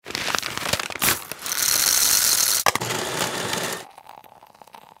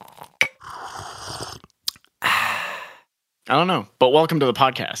I don't know, but welcome to the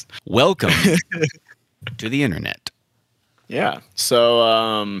podcast. Welcome to the internet. Yeah.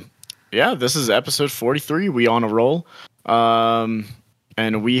 So, this is episode 43. We on a roll. And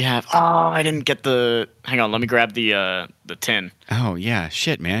we have. Oh, I didn't get the. Hang on, let me grab the tin. Oh yeah,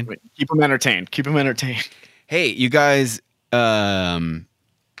 shit, man. Wait, keep them entertained. Keep them entertained. Hey, you guys. Well,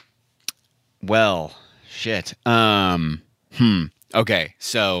 shit. Okay,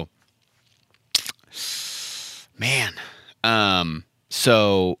 so, man.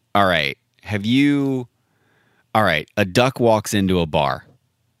 So, all right. All right. A duck walks into a bar.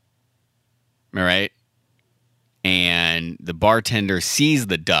 All right. And the bartender sees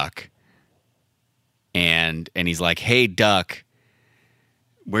the duck. And he's like, "Hey, duck,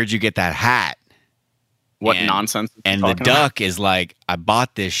 where'd you get that hat?" What nonsense? And the duck is like, "I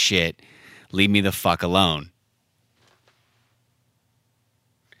bought this shit. Leave me the fuck alone."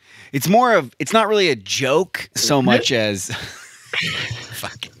 It's not really a joke so much as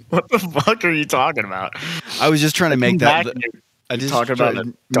fucking. What the fuck are you talking about? I was just trying to make that. I just talking about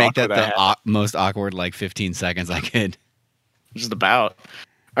make that the most awkward 15 seconds I could. Just about.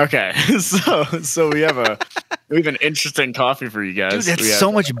 Okay, so we have an interesting coffee for you guys. Dude, that's so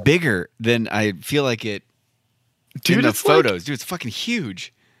much bigger than I feel like it. Dude, in the photos, dude, it's fucking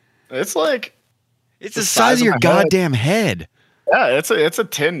huge. It's like it's the size of your goddamn head. Yeah, it's a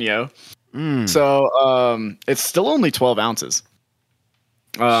tin, yo. So it's still only 12 ounces.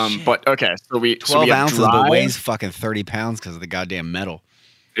 But okay, so we 12 we ounces, but weighs fucking 30 pounds because of the goddamn metal.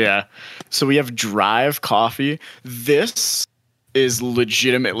 Yeah. So we have Drive coffee. This is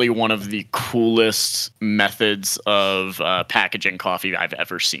legitimately one of the coolest methods of packaging coffee I've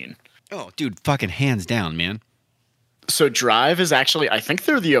ever seen. Oh, dude, fucking hands down, man. So Drive is actually, I think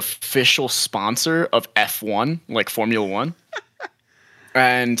they're the official sponsor of F1, like Formula One.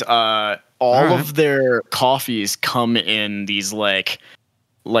 And all of their coffees come in these like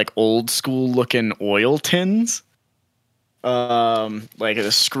old school looking oil tins. Like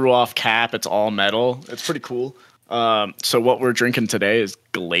a screw off cap. It's all metal. It's pretty cool. So what we're drinking today is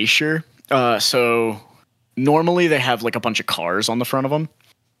Glacier. So normally they have like a bunch of cars on the front of them.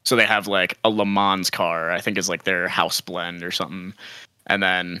 So they have like a Le Mans car, I think is like their house blend or something. And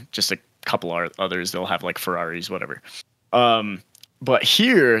then just a couple others, they'll have like Ferraris, whatever. But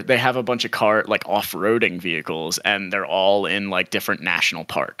here they have a bunch of like off-roading vehicles, and they're all in like different national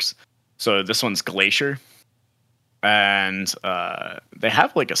parks. So this one's Glacier, and they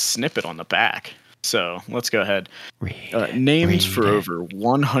have like a snippet on the back. So let's go ahead. Named for over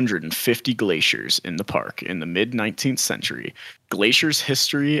 150 glaciers in the park in the mid-19th century. Glacier's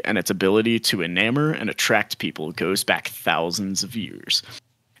history and its ability to enamor and attract people goes back thousands of years.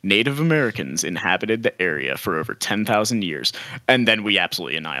 Native Americans inhabited the area for over 10,000 years, and then we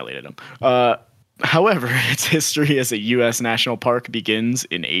absolutely annihilated them. However, its history as a U.S. national park begins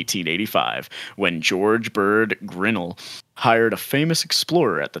in 1885, when George Bird Grinnell hired a famous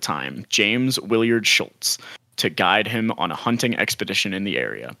explorer at the time, James Willard Schultz, to guide him on a hunting expedition in the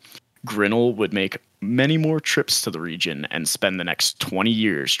area. Grinnell would make many more trips to the region and spend the next 20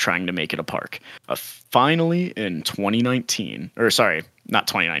 years trying to make it a park. Finally, in 2019, or sorry, not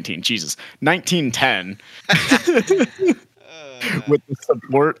 2019, Jesus, 1910, with the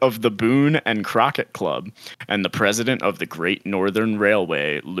support of the Boone and Crockett Club and the president of the Great Northern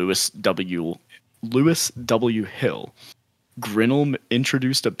Railway, Lewis W. Hill, Grinnell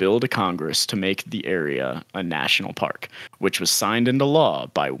introduced a bill to Congress to make the area a national park, which was signed into law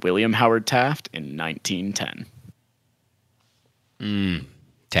by William Howard Taft in 1910.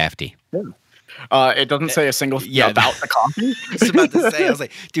 Tafty. Yeah. It doesn't say a single thing about the coffee. I was about to say, I was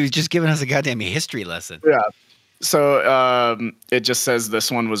like, dude, he's just giving us a goddamn history lesson. Yeah. So it just says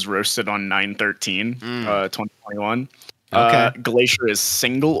this one was roasted on 9/13, 2021. Okay. Glacier is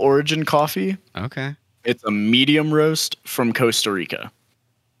single origin coffee. Okay. It's a medium roast from Costa Rica.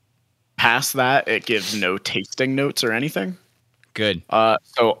 Past that, it gives no tasting notes or anything. Good.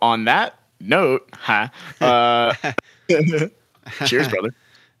 So on that note, cheers, brother.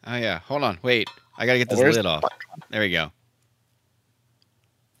 Oh, yeah. Hold on. Wait. I got to get this lid off. There we go.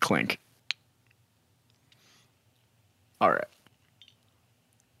 Clink. All right.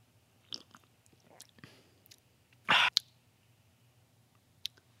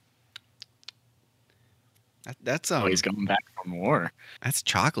 That's he's going back for more. That's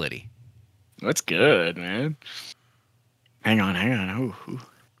chocolatey. That's good, man. Hang on. Ooh.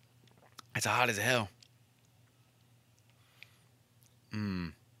 It's hot as hell.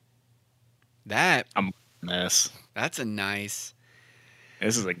 That I'm a mess. That's a nice.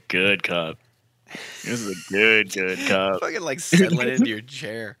 This is a good cup. This is a good cup. Fucking like settling into your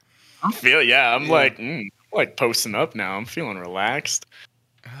chair. I'm like, like posting up now. I'm feeling relaxed.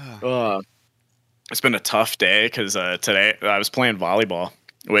 Ah. It's been a tough day because today I was playing volleyball,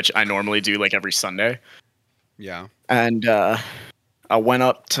 which I normally do like every Sunday, Yeah. and I went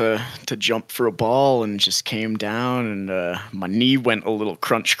up to jump for a ball and just came down, and my knee went a little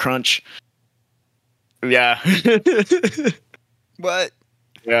crunch crunch. Yeah, What?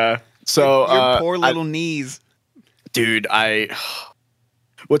 yeah. So Your poor little knees. dude, I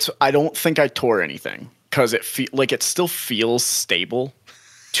don't think I tore anything because it still feels stable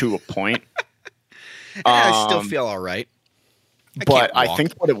to a point. I still feel all right. But I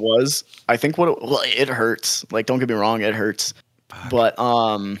think what it was, well, it hurts. Like, don't get me wrong, it hurts. Fuck. But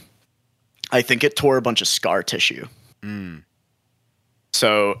I think it tore a bunch of scar tissue. Mm.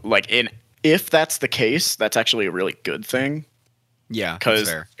 So, like, if that's the case, that's actually a really good thing Yeah, because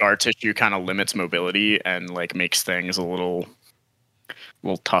scar tissue kind of limits mobility and like makes things a little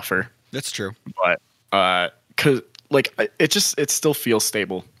tougher. that's true. But because like it still feels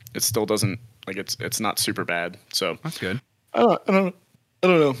stable. It still doesn't like it's not super bad. So That's good. I don't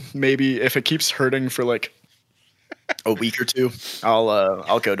know. Maybe if it keeps hurting for like a week or two,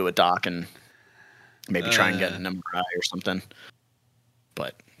 I'll go to a doc and maybe try and get an MRI or something.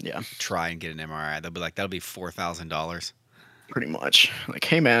 But yeah, Try and get an MRI. They'll be like, that'll be $4,000. pretty much. Like,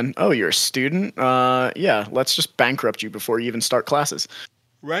 hey man, oh, you're a student? Yeah, let's just bankrupt you before you even start classes.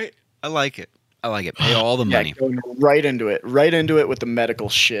 Right? I like it. Pay all the money. Going right into it with the medical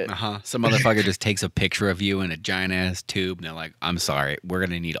shit. Some motherfucker just takes a picture of you in a giant ass tube, and they're like, "I'm sorry, we're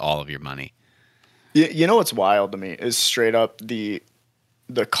gonna need all of your money." You know what's wild to me is straight up the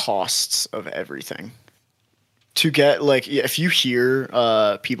costs of everything. To get like, if you hear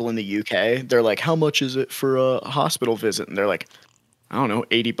people in the UK, they're like, "How much is it for a hospital visit?" And they're like, "I don't know,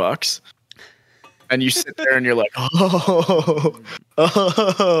 $80." And you sit there and you're like, oh,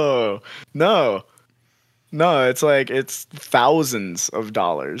 no, it's like, it's thousands of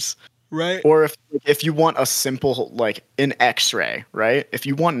dollars. Right. Or if you want a simple, like an x-ray, right? If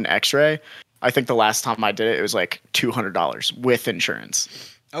you want an x-ray, I think the last time I did it, it was like $200 with insurance.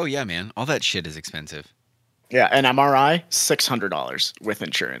 Oh yeah, man. All that shit is expensive. Yeah, an MRI, $600 with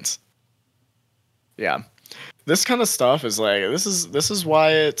insurance. Yeah. This kind of stuff is like, this is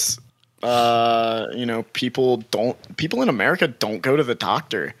why it's people in America don't go to the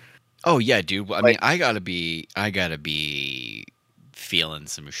doctor. Oh yeah, dude. I mean, I gotta be feeling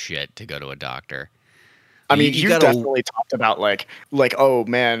some shit to go to a doctor. I mean, you definitely talked about like, oh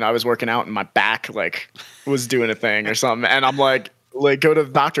man, I was working out and my back like was doing a thing or something, and I'm like go to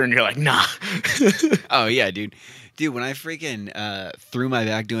the doctor, and you're like, nah. Oh yeah, dude. When I freaking threw my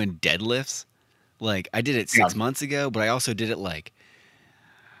back doing deadlifts, like I did it 6 months ago, but I also did it like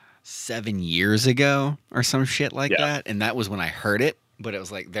 7 years ago or some shit like that, and that was when I heard it. But it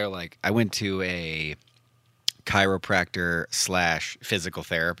was like I went to a chiropractor / physical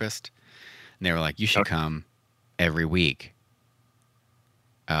therapist, and they were like, you should come every week,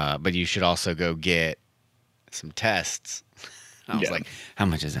 but you should also go get some tests. I was like, how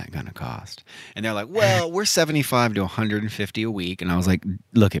much is that gonna cost? And they're like, well, we're $75 to $150 a week. And I was like,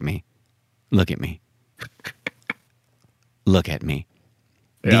 look at me. Look at me.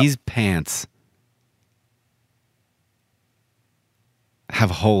 These pants have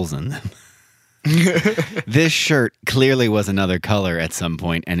holes in them. This shirt clearly was another color at some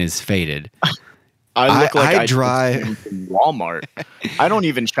point and is faded. I look like I drive from Walmart. I don't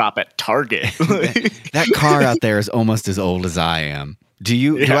even shop at Target. That car out there is almost as old as I am.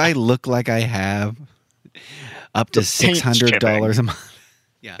 Do I look like I have up to $600 a month?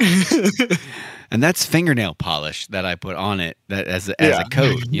 Yeah. And that's fingernail polish that I put on it as a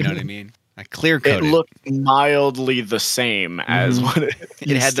coat. You know what I mean? I clear coated. It looked mildly the same as what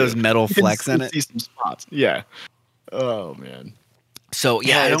it had those metal flecks in it. See some spots. Yeah. Oh man. So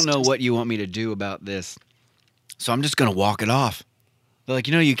yeah, I don't know what you want me to do about this. So I'm just gonna walk it off. They're like,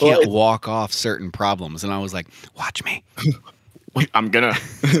 you can't walk off certain problems, and I was like, watch me. I'm gonna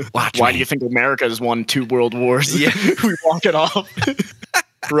watch. Why do you think America has won 2 world wars? Yeah, we walk it off,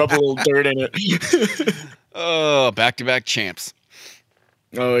 rub a little dirt in it. Oh, back-to-back champs.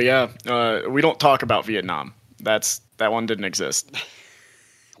 Oh yeah, we don't talk about Vietnam. That one didn't exist.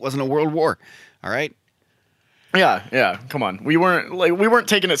 It wasn't a world war. All right. Yeah. Come on, we weren't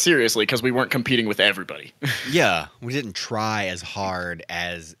taking it seriously because we weren't competing with everybody. Yeah, we didn't try as hard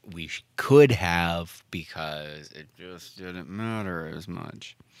as we could have because it just didn't matter as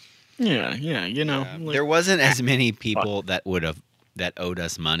much. Yeah. There wasn't as many people that owed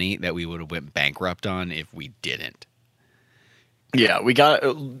us money that we would have went bankrupt on if we didn't. Yeah, we got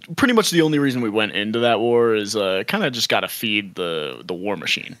pretty much the only reason we went into that war is kind of just got to feed the war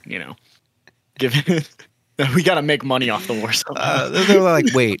machine, Give it. We got to make money off the war somehow. They're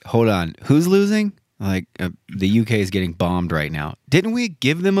like, wait, hold on. Who's losing? Like, the UK is getting bombed right now. Didn't we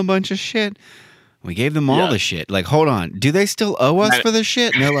give them a bunch of shit? We gave them all the shit. Like, hold on. Do they still owe us for the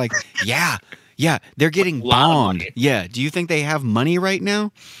shit? And they're like, yeah, they're getting bombed. Yeah. Do you think they have money right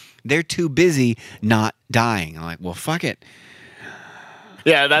now? They're too busy not dying. I'm like, well, fuck it.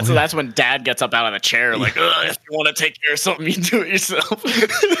 Yeah, that's when Dad gets up out of the chair, like, if you want to take care of something, you do it yourself.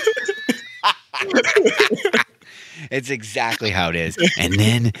 It's exactly how it is. And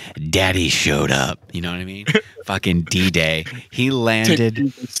then Daddy showed up. You know what I mean? Fucking D-Day. He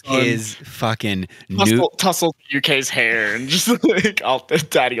landed his fucking tussle UK's hair and just like,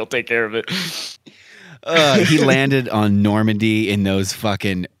 Daddy will take care of it. He landed on Normandy in those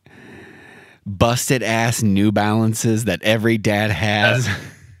fucking busted ass New Balances that every dad has.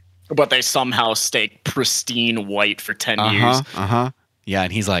 But they somehow stay pristine white for 10 years. Yeah,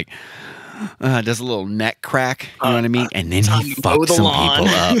 and he's like, does a little neck crack, you know what I mean? And then he fucks some people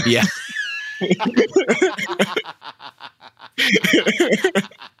up. Yeah.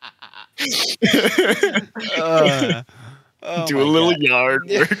 Do a little yard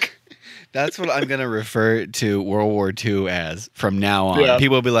work. That's what I'm going to refer to World War II as from now on. Yeah.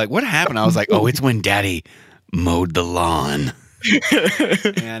 People will be like, what happened? I was like, oh, it's when Daddy mowed the lawn.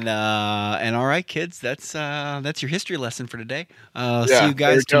 And all right, kids, that's your history lesson for today. See you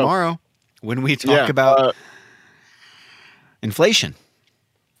guys tomorrow when we talk about inflation.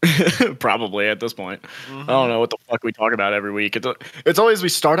 Probably at this point. I don't know what the fuck we talk about every week. It's always we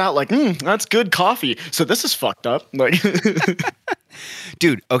start out like, that's good coffee. So this is fucked up. Like,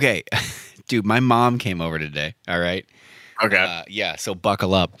 dude. Okay, dude. My mom came over today. All right. Okay. Yeah. So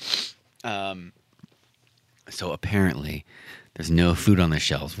buckle up. So apparently, there's no food on the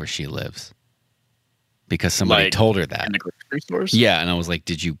shelves where she lives because somebody told her that. In the grocery stores? Yeah, and I was like,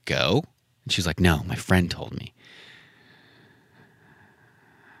 "Did you go?" And she's like, "No, my friend told me."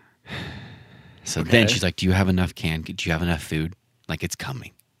 So then she's like, do you have enough do you have enough food? Like, it's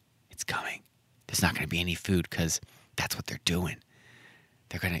coming. It's coming. There's not going to be any food because that's what they're doing.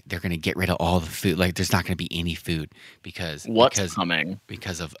 They're gonna get rid of all the food. Like, there's not going to be any food because coming?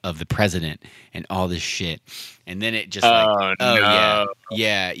 Because of the president and all this shit. And then it just yeah.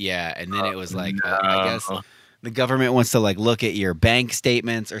 And then it was like, I guess the government wants to like look at your bank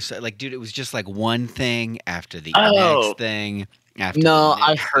statements or so. Like, dude, it was just like one thing after the next thing.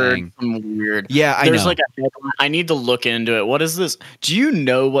 I heard some weird. Yeah, I know. I need to look into it. What is this? Do you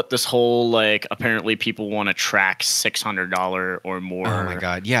know what this whole like? Apparently, people want to track $600 or more. Oh my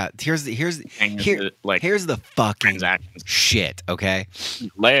god! Yeah, here's the fucking shit. Okay,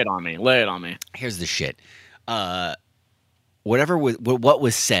 lay it on me. Here's the shit. What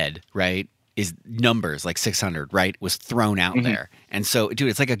was said, right? Is numbers like 600, right? Was thrown out there. And so, dude,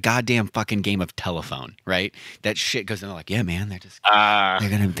 it's like a goddamn fucking game of telephone, right? That shit goes, and they're like, yeah, man, they're just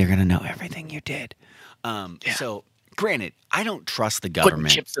they're gonna know everything you did. So granted, I don't trust the government.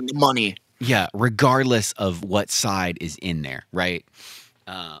 Put chips in the money. Yeah, regardless of what side is in there, right?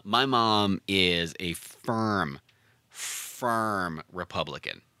 My mom is a firm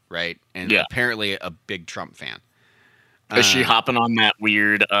Republican, right? And apparently a big Trump fan. Is she hopping on that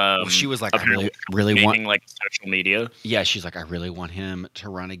weird? She was like, I really want like social media. Yeah, she's like, I really want him to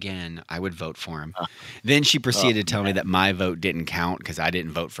run again. I would vote for him. Then she proceeded to tell me that my vote didn't count because I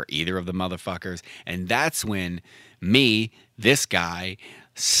didn't vote for either of the motherfuckers. And that's when this guy,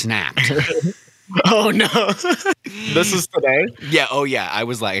 snapped. Oh no! This is today. Yeah. Oh yeah. I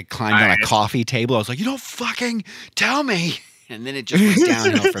was like, I climbed on a coffee table. I was like, you don't fucking tell me. And then it just went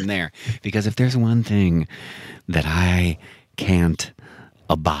downhill from there. Because if there's one thing that I can't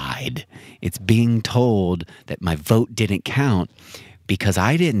abide, it's being told that my vote didn't count because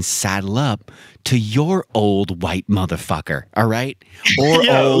I didn't saddle up to your old white motherfucker, all right? Or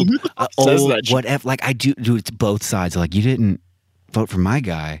old whatever. Like, I do it's both sides. Like, you didn't vote for my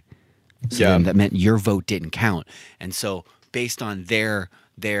guy, so then that meant your vote didn't count. And so based on their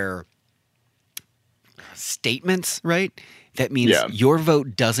statements, right? That means your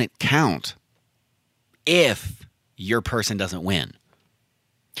vote doesn't count if your person doesn't win.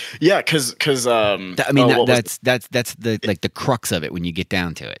 Yeah, because that's the crux of it when you get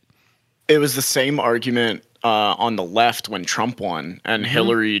down to it. It was the same argument on the left when Trump won and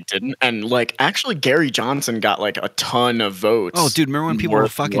Hillary didn't, and like actually Gary Johnson got like a ton of votes. Oh, dude, remember when people were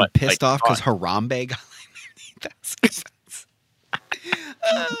fucking pissed off because Harambe got like 50,000 votes?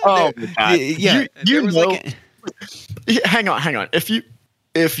 Oh my god! You know. Hang on.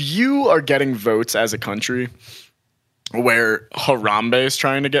 If you are getting votes as a country where Harambe is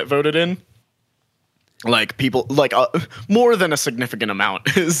trying to get voted in, like people like more than a significant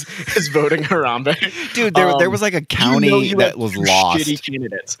amount is voting Harambe. Dude, there was like a county that was lost. Shitty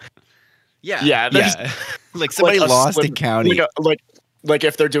candidates. Yeah, Yeah, yeah. Like somebody lost a county. Like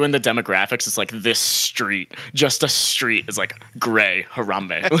if they're doing the demographics, it's like this street, just a street is like gray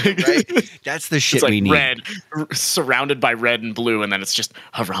Harambe. Right? That's the shit it's like we need. Red, surrounded by red and blue, and then it's just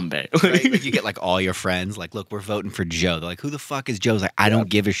Harambe. Right? Like you get like all your friends, like, look, we're voting for Joe. They're like, who the fuck is Joe? Like, I don't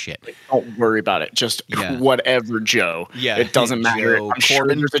give a shit. Like, don't worry about it. Just whatever Joe. Yeah, it doesn't matter. Joe I'm sure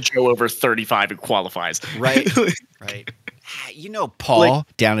there's a Joe over 35 who qualifies. Right, right. You know Paul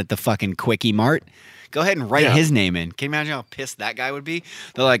down at the fucking Quickie Mart. Go ahead and write his name in. Can you imagine how pissed that guy would be?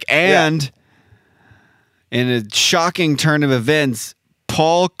 They're like, and in a shocking turn of events,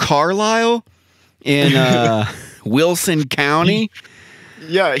 Paul Carlisle in Wilson County.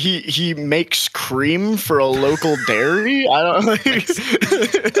 Yeah, he makes cream for a local dairy. I don't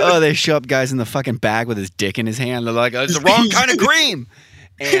like. Oh, they show up guys in the fucking bag with his dick in his hand. They're like, it's the wrong kind of cream.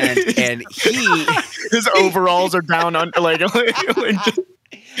 And his overalls are down on like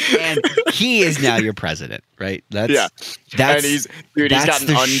and he is now your president, right? That's and he's got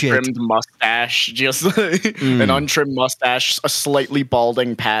an untrimmed mustache, just like an untrimmed mustache, a slightly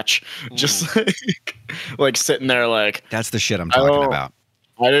balding patch, just like sitting there like that's the shit I'm talking about.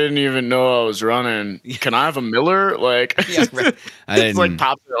 I didn't even know I was running. Can I have a Miller? Like, right. It's like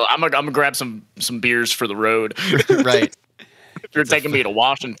pop. I'm gonna grab some beers for the road. Right. If you're taking me to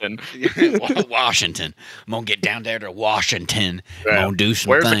Washington. Washington. I'm going to get down there to Washington. I'm going to do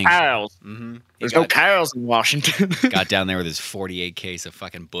some Where's things. the cows? Mm-hmm. There's no cows in Washington. Got down there with his 48 case of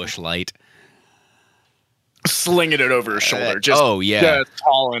fucking Busch Light. Slinging it over his shoulder. Just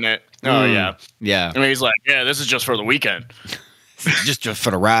hauling it. Oh, yeah. Yeah. I mean, he's like, yeah, this is just for the weekend. just for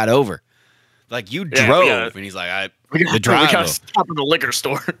the ride over. Like, you drove. And he's like, we got to stop at the liquor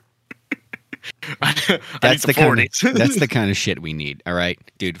store. That's the kind of shit we need. All right,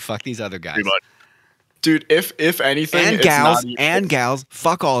 dude. Fuck these other guys, dude. If anything, and gals,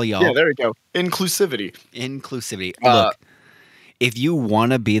 fuck all y'all. Yeah, there we go. Inclusivity. Look, if you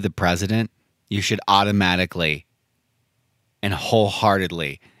want to be the president, you should automatically and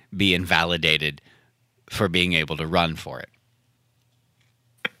wholeheartedly be invalidated for being able to run for it.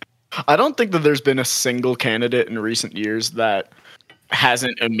 I don't think that there's been a single candidate in recent years that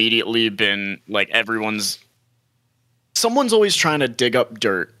hasn't immediately been like someone's always trying to dig up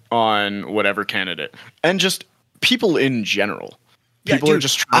dirt on whatever candidate, and just people in general. People are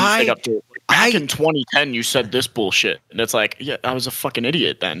just trying to dig up dirt. Back in 2010, you said this bullshit, and it's like, yeah, I was a fucking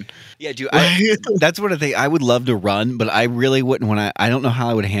idiot then. Yeah, dude. That's what I think. I would love to run, but I really wouldn't want to. I don't know how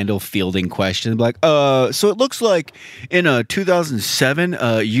I would handle fielding questions. Like, so it looks like in 2007,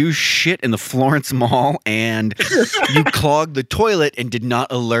 you shit in the Florence Mall and you clogged the toilet and did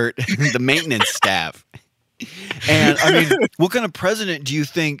not alert the maintenance staff. And I mean, what kind of president do you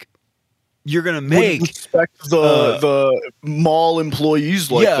think you're gonna make? Respect the mall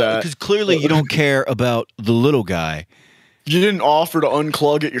employees like that. Yeah, because clearly you don't care about the little guy. You didn't offer to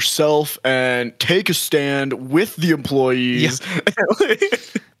unclog it yourself and take a stand with the employees. Yeah.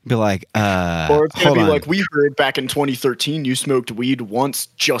 Be like, or it's gonna be like, we heard back in 2013 you smoked weed once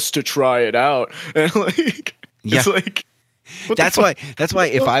just to try it out, and like, it's like, that's why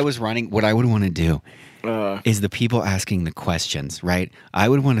if I was running, what I would want to do is the people asking the questions, right? I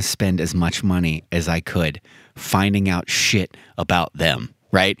would want to spend as much money as I could finding out shit about them,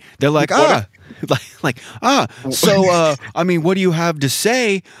 right? They're like, so, I mean, what do you have to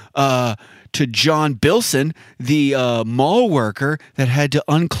say to John Bilson, the mall worker that had to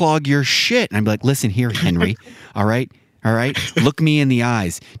unclog your shit? And I'm like, listen here, Henry, all right? Look me in the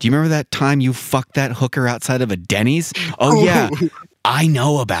eyes. Do you remember that time you fucked that hooker outside of a Denny's? Oh, yeah. I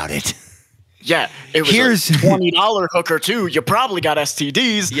know about it. Yeah, it was a $20 hooker too. You probably got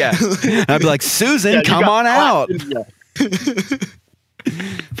STDs. Yeah, I'd be like, Susan, come on out.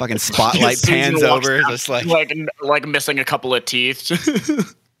 Fucking spotlight pans over, just like missing a couple of teeth.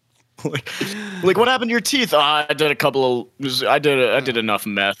 like what happened to your teeth? I did enough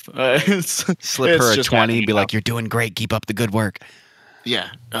meth. Slip her a 20, be like, you're doing great. Keep up the good work. Yeah,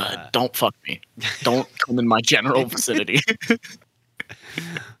 don't fuck me. Don't come in my general vicinity.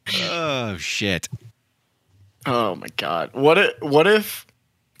 Oh shit! Oh my god! What if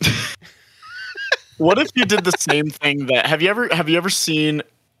what if you did the same thing that have you ever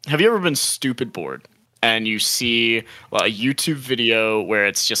been stupid bored and you see a YouTube video where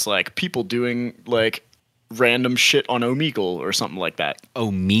it's just like people doing like random shit on Omegle or something like that?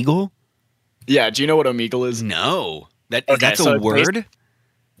 Omegle? Yeah. Do you know what Omegle is? No. That's a word.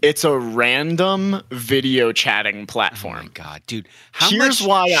 It's a random video chatting Oh my platform. god, dude! How Here's much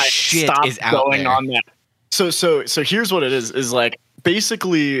why I shit stopped is out going there? on that. So here's what it is like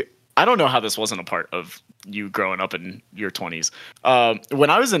basically I don't know how this wasn't a part of you growing up in your 20s. When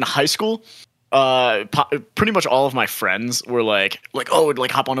I was in high school, pretty much all of my friends were like oh,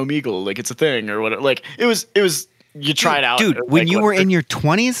 like hop on Omegle, like it's a thing or whatever. Like it was you try it out, dude. When like, you were in your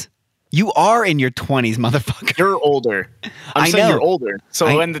 20s, you are in your 20s, motherfucker. you're older. I'm I saying know. you're older. So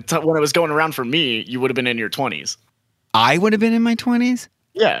I- when when it was going around for me, you would have been in your 20s. I would have been in my 20s.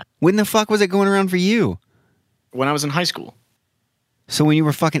 Yeah, When the fuck was it going around for you? when I was in high school. So when you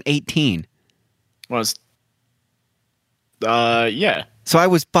were fucking 18. When I was yeah, So I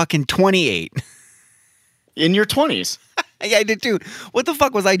was fucking 28. in your 20s. Yeah, I did too. What the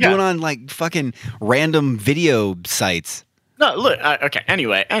fuck was I Yeah. doing on like fucking random video sites? No, look. Okay.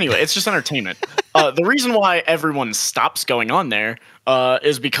 Anyway, it's just entertainment. The reason why everyone stops going on there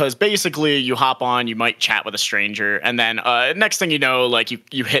is because basically you hop on, you might chat with a stranger, and then next thing you know, like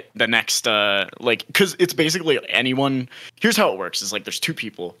you hit the next like because it's basically anyone. Here's how it works: is like there's two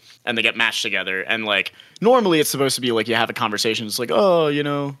people and they get matched together, and like normally it's supposed to be like you have a conversation. It's like, oh,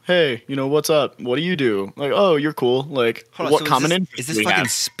 hey, what's up? What do you do? Like, oh, you're cool. Like, what common Is interests this we fucking have?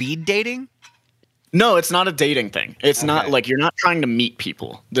 speed dating? No, it's not a dating thing. It's not Okay. like you're not trying to meet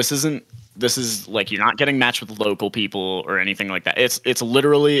people. This is like you're not getting matched with local people or anything like that. It's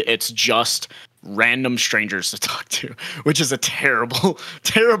literally it's just random strangers to talk to, which is a terrible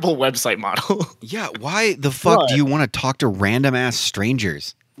terrible website model. Yeah, why the fuck What? do you want to talk to random ass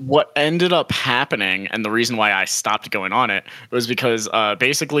strangers? What ended up happening and the reason why I stopped going on it was because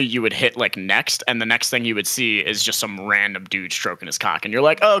basically you would hit like next and the next thing you would see is just some random dude stroking his cock and you're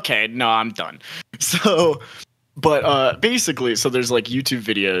like, okay, no, I'm done. So but basically so there's like YouTube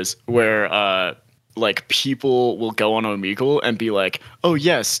videos where like people will go on Omegle and be like, oh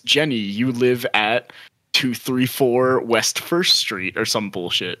yes, Jenny, you live at 234 West First Street or some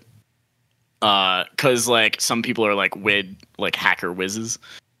bullshit. Cause like some people are like like hacker whizzes.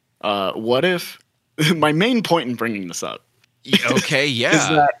 What if my main point in bringing this up Okay, is yeah.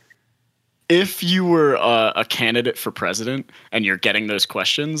 that if you were a candidate for president and you're getting those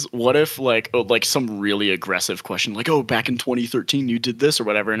questions, what if like some really aggressive question like, oh, back in 2013 you did this or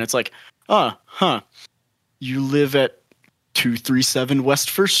whatever, and it's like, you live at 237 West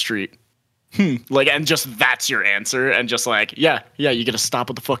First Street. Like, and just that's your answer, and just like, yeah, you gotta stop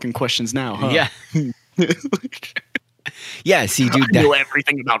with the fucking questions now, huh? Yeah. Yeah, see, dude, I know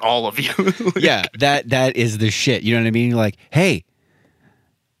everything about all of you. Like, yeah, that is the shit. You know what I mean? You're like, hey,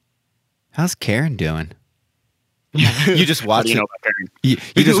 how's Karen doing? You just how watch do you it. know about Karen?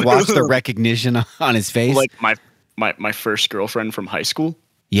 You just watch the recognition on his face. Like my first girlfriend from high school.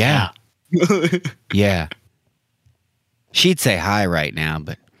 yeah, yeah. She'd say hi right now,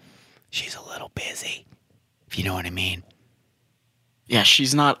 but she's a little busy. If you know what I mean. Yeah,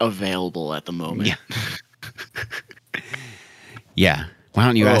 she's not available at the moment. Yeah. Yeah. Why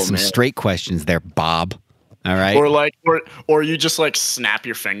don't you Oh, ask some man. straight questions there, Bob? All right. Or like, or you just like snap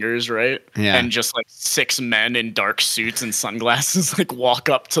your fingers, right? Yeah. And just like six men in dark suits and sunglasses like walk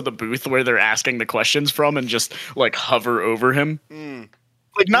up to the booth where they're asking the questions from and just like hover over him.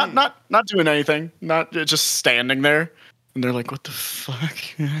 Like not doing anything, not just standing there. And they're like, "What the fuck?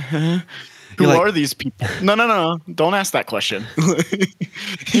 Who You're like- are these people?" No. Don't ask that question.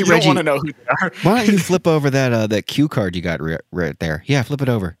 You don't Reggie. want to know who they are. Why don't you flip over that cue card you got right there? Yeah, flip it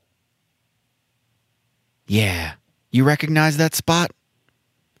over. Yeah. You recognize that spot?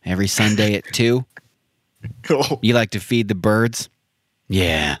 Every Sunday at 2? Oh, You like to feed the birds?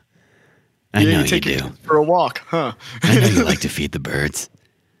 Yeah. I yeah, know you you take do. it for a walk, huh? I know you like to feed the birds.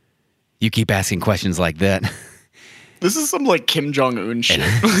 You keep asking questions like that. This is some like Kim Jong Un shit.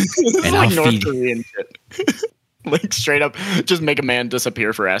 This is and like I'll North feed- Korean shit. Like straight up, just make a man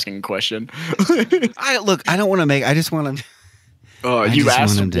disappear for asking a question. I don't want to make. I just want to. I You just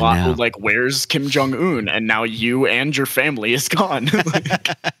asked want him to Wahoo, know. like, "Where's Kim Jong Un?" And now you and your family is gone. Like,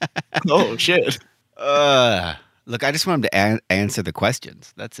 oh shit! Look, I just want him to answer the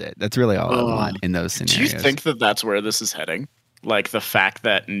questions. That's it. That's really all I want in those Do scenarios. you think that that's where this is heading? Like the fact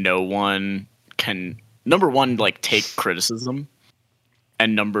that no one can, number one, like take criticism,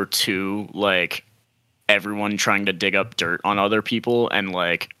 and number two, like everyone trying to dig up dirt on other people and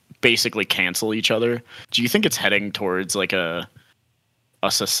like basically cancel each other. Do you think it's heading towards like a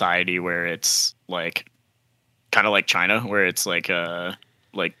society where it's like kind of like China, where it's like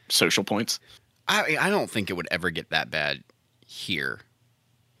social points? I don't think it would ever get that bad here,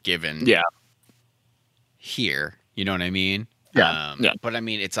 given Yeah. here. You know what I mean? Yeah. But I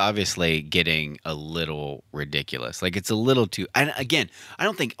mean, it's obviously getting a little ridiculous. Like, it's a little too. And again, I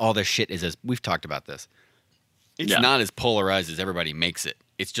don't think all this shit is as we've talked about this. It's Yeah. not as polarized as everybody makes it.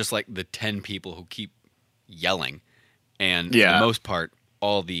 It's just like the 10 people who keep yelling, and for the most part,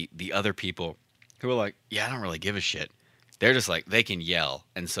 all the other people who are like, yeah, I don't really give a shit. They're just like, they can yell.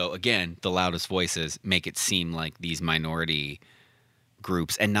 And so again, the loudest voices make it seem like these minority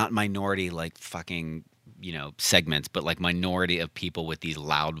groups, and not minority like fucking, segments, but like minority of people with these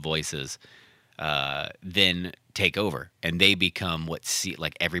loud voices then take over, and they become what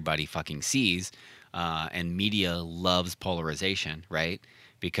like everybody fucking sees. And media loves polarization, right?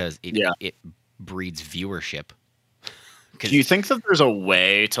 Because it breeds viewership. Do you think that there's a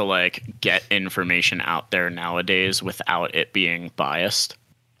way to like get information out there nowadays without it being biased?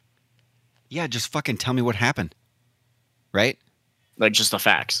 Yeah, just fucking tell me what happened, right? Like just the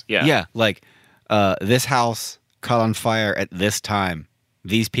facts. Yeah. Yeah, like this house caught on fire at this time.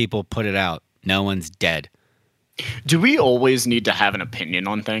 These people put it out. No one's dead. Do we always need to have an opinion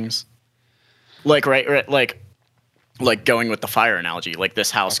on things? Like right like going with the fire analogy, like this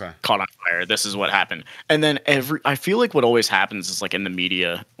house caught on fire, this is what happened. And then I feel like what always happens is like in the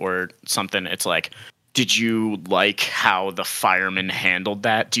media or something, it's like, did you like how the firemen handled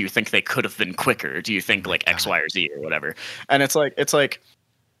that? Do you think they could have been quicker? Do you think like X, Y, or Z or whatever? And it's like,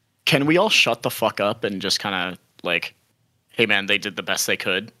 can we all shut the fuck up and just kind of like, hey man, they did the best they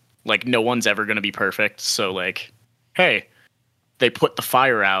could. Like no one's ever going to be perfect. So like, hey, they put the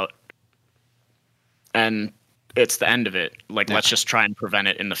fire out and it's the end of it. Like, let's just try and prevent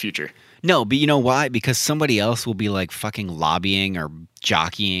it in the future. No, but you know why? Because somebody else will be like fucking lobbying or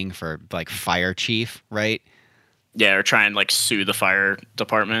jockeying for like fire chief, right? Yeah, or try and like sue the fire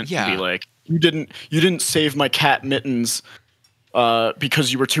department. Yeah. And be like, you didn't save my cat Mittens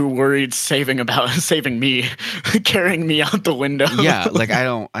because you were too worried saving me, carrying me out the window. Yeah, like I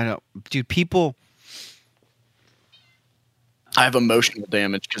don't, dude, people. I have emotional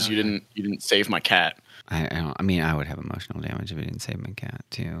damage because you didn't save my cat. I mean, I would have emotional damage if I didn't save my cat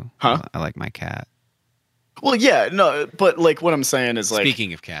too. Huh? I like my cat. Well, yeah, no, but like what I'm saying is like.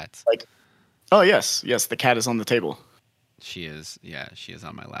 Speaking of cats, like, oh yes, the cat is on the table. She is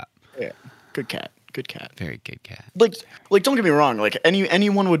on my lap. Yeah, good cat. Very good cat. Like don't get me wrong. Like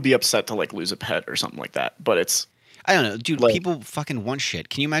anyone would be upset to like lose a pet or something like that. But it's I don't know, dude. Like, people fucking want shit.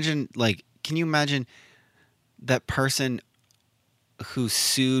 Can you imagine that person who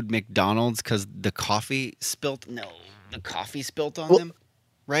sued McDonald's because the coffee spilt? No, the coffee spilt on them,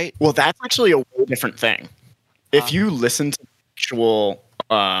 right? Well, that's actually a way different thing. If you listen to actual,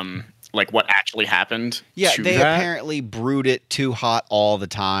 like what actually happened. Yeah, to they that, apparently brewed it too hot all the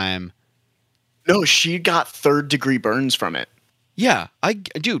time. No, she got 3rd-degree burns from it. Yeah, I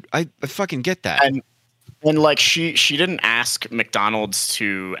fucking get that. And like she didn't ask McDonald's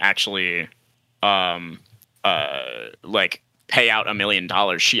to actually, like pay out $1 million.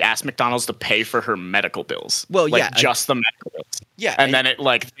 She asked McDonald's to pay for her medical bills. Well, like, yeah, just the medical bills. Yeah, and then it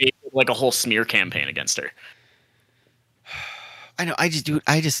like they did, like a whole smear campaign against her. I know. I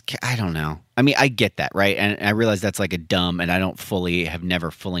don't know. I mean, I get that, right? And I realize that's like a dumb, and I have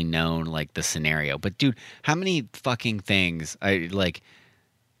never fully known like the scenario. But dude, how many fucking things I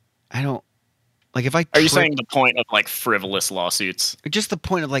don't like if I. Are you saying the point of like frivolous lawsuits? Just the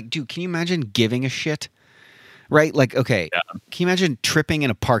point of like, dude, can you imagine giving a shit? Right? Like, okay, Can you imagine tripping in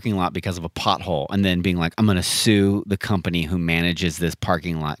a parking lot because of a pothole and then being like, I'm going to sue the company who manages this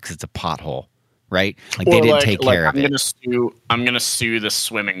parking lot because it's a pothole, right? Like, they didn't take care of it. I'm going to sue the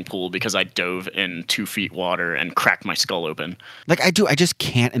swimming pool because I dove in 2 feet water and cracked my skull open. Like, I just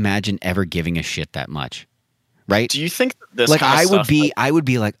can't imagine ever giving a shit that much, right? Do you think that this like, kind of I stuff, would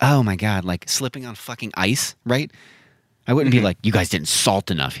be like, oh my God, like slipping on fucking ice, right? I wouldn't be like, you guys didn't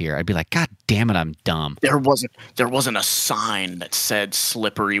salt enough here. I'd be like, God damn it, I'm dumb. There wasn't a sign that said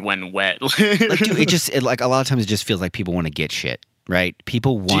slippery when wet. Like, dude, like a lot of times it just feels like people want to get shit, right?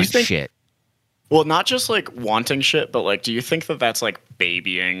 People want shit. Well, not just like wanting shit, but like, do you think that that's like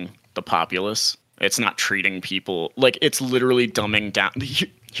babying the populace? It's not treating people like it's literally dumbing down.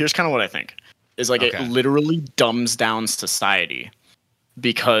 Here's kind of what I think is like it literally dumbs down society.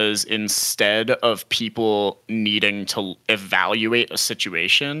 Because instead of people needing to evaluate a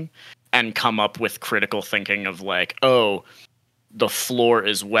situation and come up with critical thinking of like, oh, the floor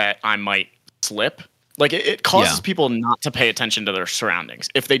is wet, I might slip. Like it causes people not to pay attention to their surroundings.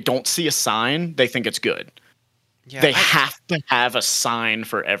 If they don't see a sign, they think it's good. Yeah, they have to have a sign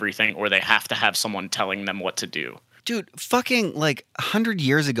for everything, or they have to have someone telling them what to do. Dude, fucking like 100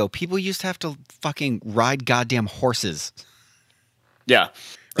 years ago, people used to have to fucking ride goddamn horses. Yeah.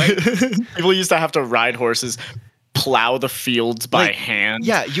 Right? People used to have to ride horses, plow the fields by Like, hand.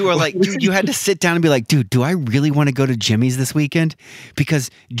 Yeah, you were like, dude, you had to sit down and be like, dude, do I really want to go to Jimmy's this weekend? Because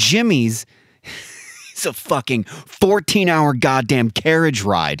Jimmy's is a fucking 14-hour goddamn carriage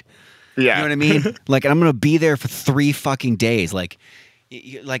ride. Yeah. You know what I mean? Like, I'm gonna be there for 3 fucking days. Like,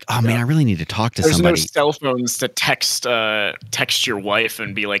 oh man, I really need to talk to There's somebody. no cell phones to text your wife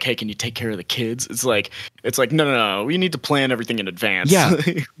and be like, "Hey, can you take care of the kids?" It's like no. We need to plan everything in advance. Yeah.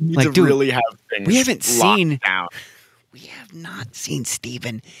 We need Like, to dude, really have things. we haven't locked seen- down. We have not seen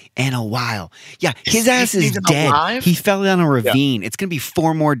Steven in a while. Yeah, his Is ass is Steven dead. alive? He fell down a ravine. It's gonna be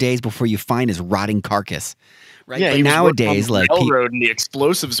 4 more days before you find his rotting carcass. Right? Yeah, but he was nowadays, working on like, the railroad and the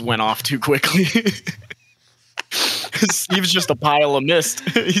explosives went off too quickly. Steve's just a pile of mist.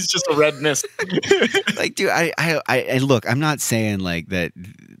 He's just a red mist. like, dude, I look. I'm not saying like that.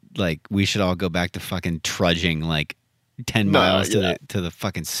 Like, we should all go back to fucking trudging like 10 miles to the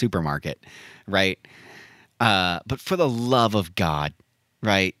fucking supermarket, right? But for the love of God,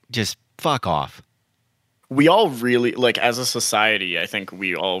 right? Just fuck off. We all really like, as a society, I think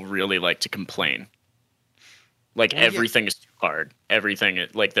we all really like to complain. Like, everything is too hard. Everything,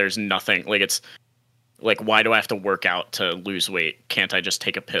 like, there's nothing. Like, it's like, why do I have to work out to lose weight? Can't I just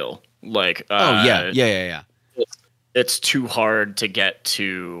take a pill? Like, yeah. It's too hard to get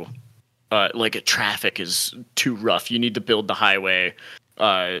to. Like, traffic is too rough. You need to build the highway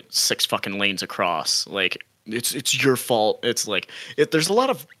 6 fucking lanes across. Like, it's your fault. It's like there's a lot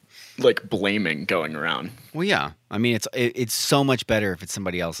of like blaming going around. Well, yeah. I mean, it's so much better if it's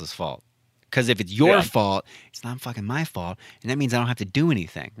somebody else's fault. Because if it's your fault, it's not fucking my fault, and that means I don't have to do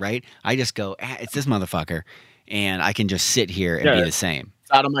anything, right? I just go, it's this motherfucker, and I can just sit here and be the same.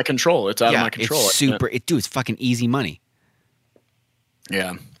 It's out of my control. It's out of my control. It's super. Dude, it's fucking easy money.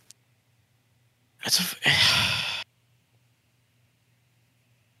 Yeah. I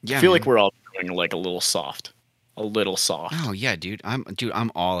feel like we're all becoming like a little soft. Oh yeah, dude.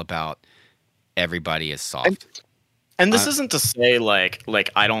 I'm all about everybody is soft. And this isn't to say like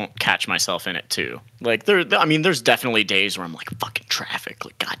I don't catch myself in it too. Like there's definitely days where I'm like, fucking traffic.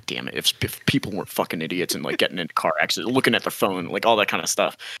 Like, god damn it, if people weren't fucking idiots and like getting into car accidents, looking at their phone, like all that kind of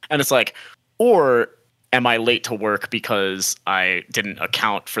stuff. And it's like, or am I late to work because I didn't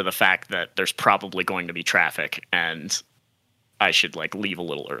account for the fact that there's probably going to be traffic and I should like leave a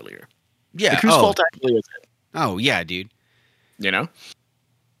little earlier? Yeah. Like, whose fault actually is it? Oh yeah, dude. You know?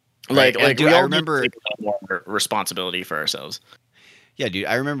 Right. Like dude, we all I remember need to take more responsibility for ourselves. Yeah, dude.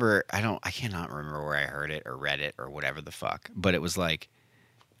 I remember. I cannot remember where I heard it or read it or whatever the fuck. But it was like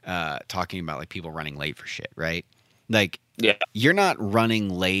talking about like people running late for shit, right? Like, yeah, you're not running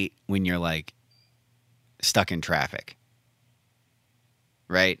late when you're like stuck in traffic,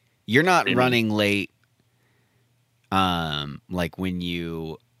 right? You're not running late. Like when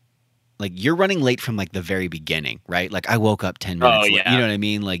you. Like, you're running late from, like, the very beginning, right? Like, I woke up 10 minutes late. You know what I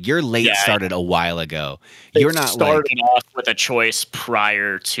mean? Like, your late started a while ago. You're not starting off with a choice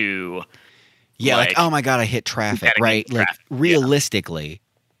prior to... Yeah, like, oh, my God, I hit traffic, right? Like, realistically,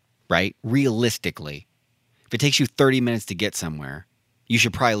 right? Realistically, if it takes you 30 minutes to get somewhere, you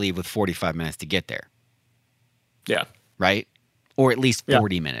should probably leave with 45 minutes to get there. Yeah. Right? Or at least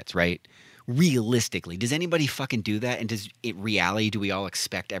 40 minutes, right? Realistically, does anybody fucking do that? And does it reality, do we all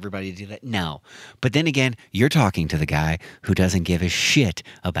expect everybody to do that? No. But then again, you're talking to the guy who doesn't give a shit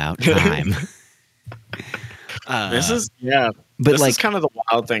about time. But this is kind of the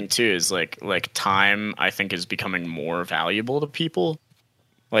wild thing too, is like time I think is becoming more valuable to people.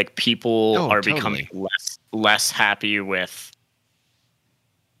 Like, people are becoming less happy with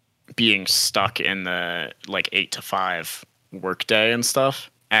being stuck in the like 8 to 5 workday and stuff.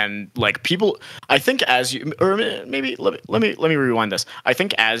 And like, people, I think as you, or maybe let me rewind this. I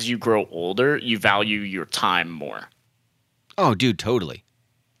think as you grow older, you value your time more. Oh, dude, totally.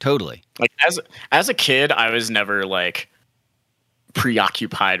 Like, as a kid, I was never like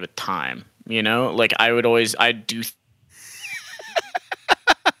preoccupied with time. You know, like I'd do.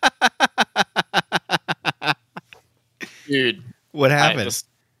 Dude, what happened? It's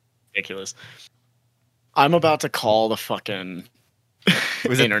ridiculous. I'm about to call the fucking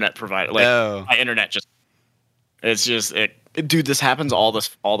internet provider. Like, my internet dude, this happens all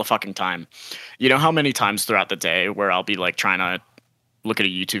the fucking time. You know how many times throughout the day where I'll be like trying to look at a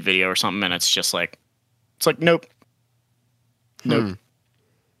YouTube video or something and it's like nope.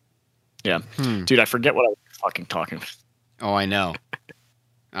 Yeah. Dude, I forget what I was fucking talking about. Oh, I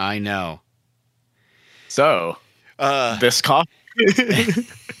know. So, this coffee.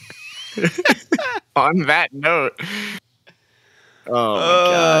 On that note. Oh my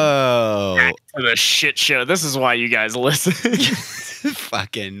god. Back to the shit show. This is why you guys listen.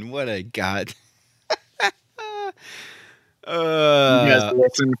 Fucking what a god. You guys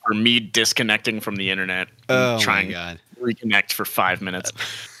listen for me disconnecting from the internet and trying God. to reconnect for 5 minutes.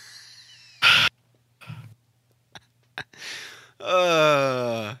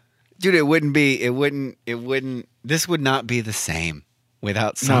 Dude, this would not be the same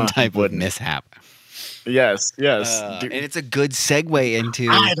without some type of mishap. Yes. And it's a good segue into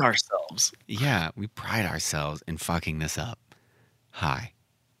pride ourselves. Yeah, we pride ourselves in fucking this up. Hi,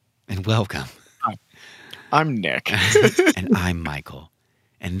 and welcome. I'm Nick. And I'm Michael.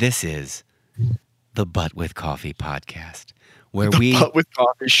 And this is the Butt with Coffee podcast, where Butt with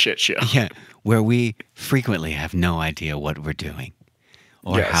Coffee shit show. Yeah, where we frequently have no idea what we're doing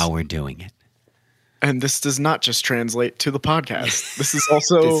or how we're doing it. And this does not just translate to the podcast. This is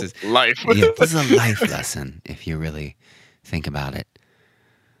also life. Yeah, this is a life lesson if you really think about it.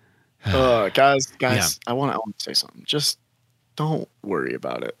 Guys, I want to say something. Just don't worry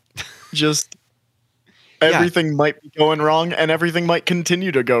about it. Just everything might be going wrong and everything might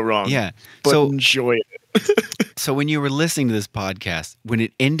continue to go wrong. Yeah. But enjoy it. So when you were listening to this podcast, when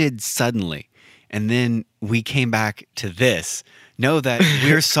it ended suddenly and then we came back to this, know that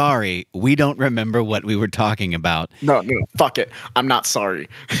we're sorry. We don't remember what we were talking about. No, fuck it. I'm not sorry.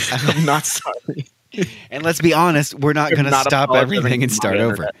 I'm not sorry. And let's be honest, we're not going to stop everything and start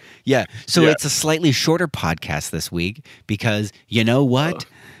over. Yeah. So it's a slightly shorter podcast this week because you know what?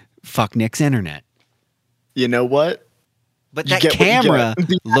 Fuck Nick's internet. You know what? But that camera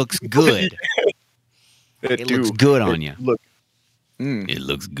looks good. It looks good on you. It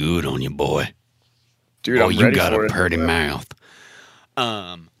looks good on you, boy. Dude, oh, you got a pretty mouth.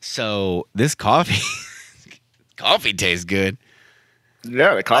 So this coffee tastes good.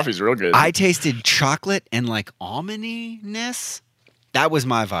 Yeah, the coffee's real good. I tasted chocolate and like almondy-ness. That was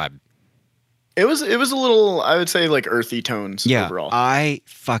my vibe. It was a little, I would say, like earthy tones overall. I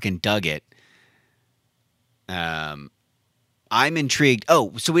fucking dug it. I'm intrigued.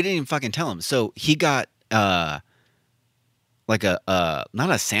 Oh, so we didn't even fucking tell him. So he got like a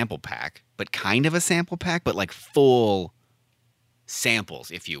not a sample pack, but kind of a sample pack, but like full samples,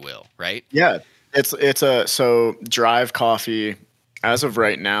 if you will, right? Yeah. So Drive Coffee, as of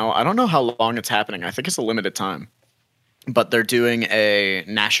right now, I don't know how long it's happening. I think it's a limited time. But they're doing a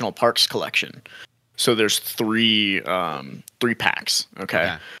national parks collection. So there's three packs,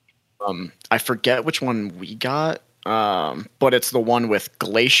 okay? I forget which one we got, but it's the one with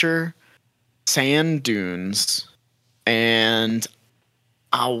glacier, sand dunes, and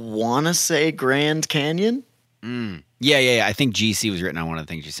I want to say Grand Canyon. Yeah. I think GC was written on one of the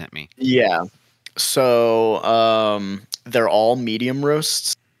things you sent me. Yeah. So they're all medium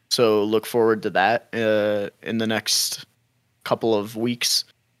roasts. So look forward to that in the next couple of weeks.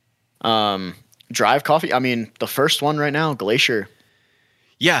 Drive Coffee. I mean, the first one right now, Glacier.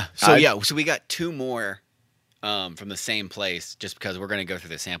 Yeah. So we got two more from the same place just because we're going to go through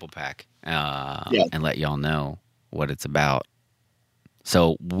the sample pack and let y'all know what it's about.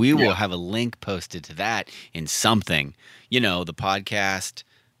 So we will have a link posted to that in something, the podcast,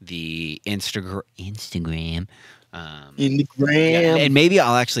 the Instagram. And maybe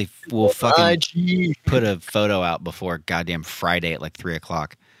we'll fucking put a photo out before goddamn Friday at like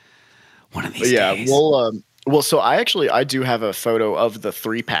 3:00. One of these days. Well, so I do have a photo of the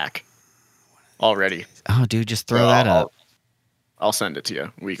 3-pack already. Oh, dude, just throw that up. I'll send it to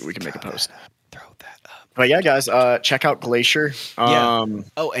you. We can make a post. Throw that up. But yeah, guys, check out Glacier. And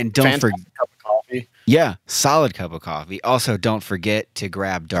don't forget cup of coffee. Yeah, solid cup of coffee. Also, don't forget to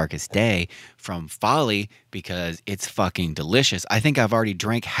grab Darkest Day from Folly because it's fucking delicious. I think I've already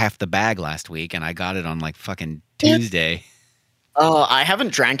drank half the bag last week, and I got it on like fucking Tuesday. I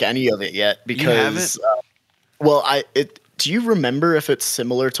haven't drank any of it yet because. Do you remember if it's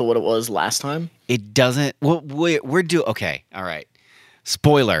similar to what it was last time? It doesn't. Well, we're due. Okay, all right.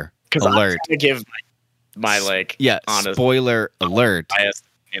 Spoiler alert. I'm to give my honest spoiler alert. Bias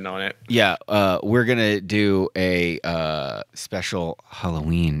on it. Yeah, we're gonna do a special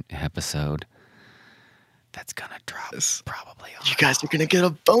Halloween episode that's gonna drop probably. You guys are gonna get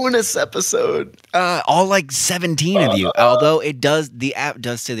a bonus episode. All like 17 of you. Although the app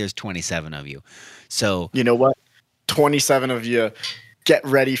does say there's 27 of you. So you know what? 27 of you, get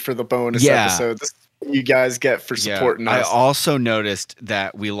ready for the bonus episode. This is what you guys get for supporting us. I also noticed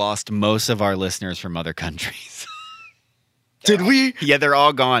that we lost most of our listeners from other countries. Did we? Yeah, they're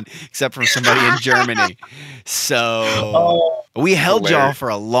all gone except for somebody in Germany. So we held y'all for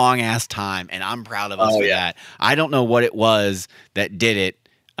a long ass time, and I'm proud of us for that. I don't know what it was that did it,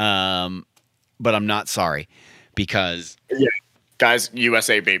 but I'm not sorry because guys,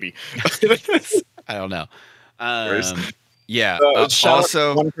 USA baby. I don't know. Also,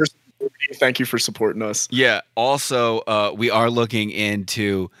 one person Thank you for supporting us. Yeah. Also, we are looking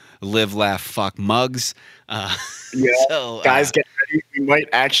into Live, Laugh, Fuck mugs. Yeah, So, guys, get ready. We might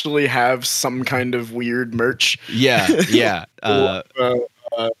actually have some kind of weird merch. Yeah. Yeah.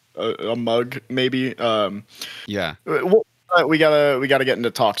 A mug, maybe. Yeah. We gotta get into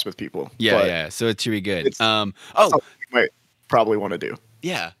talks with people. Yeah. but Yeah. So it should be good. it's Oh, something we might probably want to do.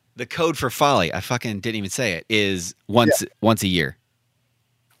 yeah. The code for Folly, I fucking didn't even say it, is once a year.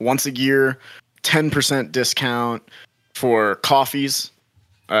 Once a year, 10% discount for coffees.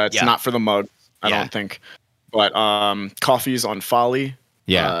 It's not for the mug, I don't think, but coffees on Folly.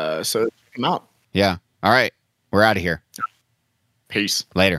 Yeah. So check them out. Yeah. All right. We're out of here. Peace. Later.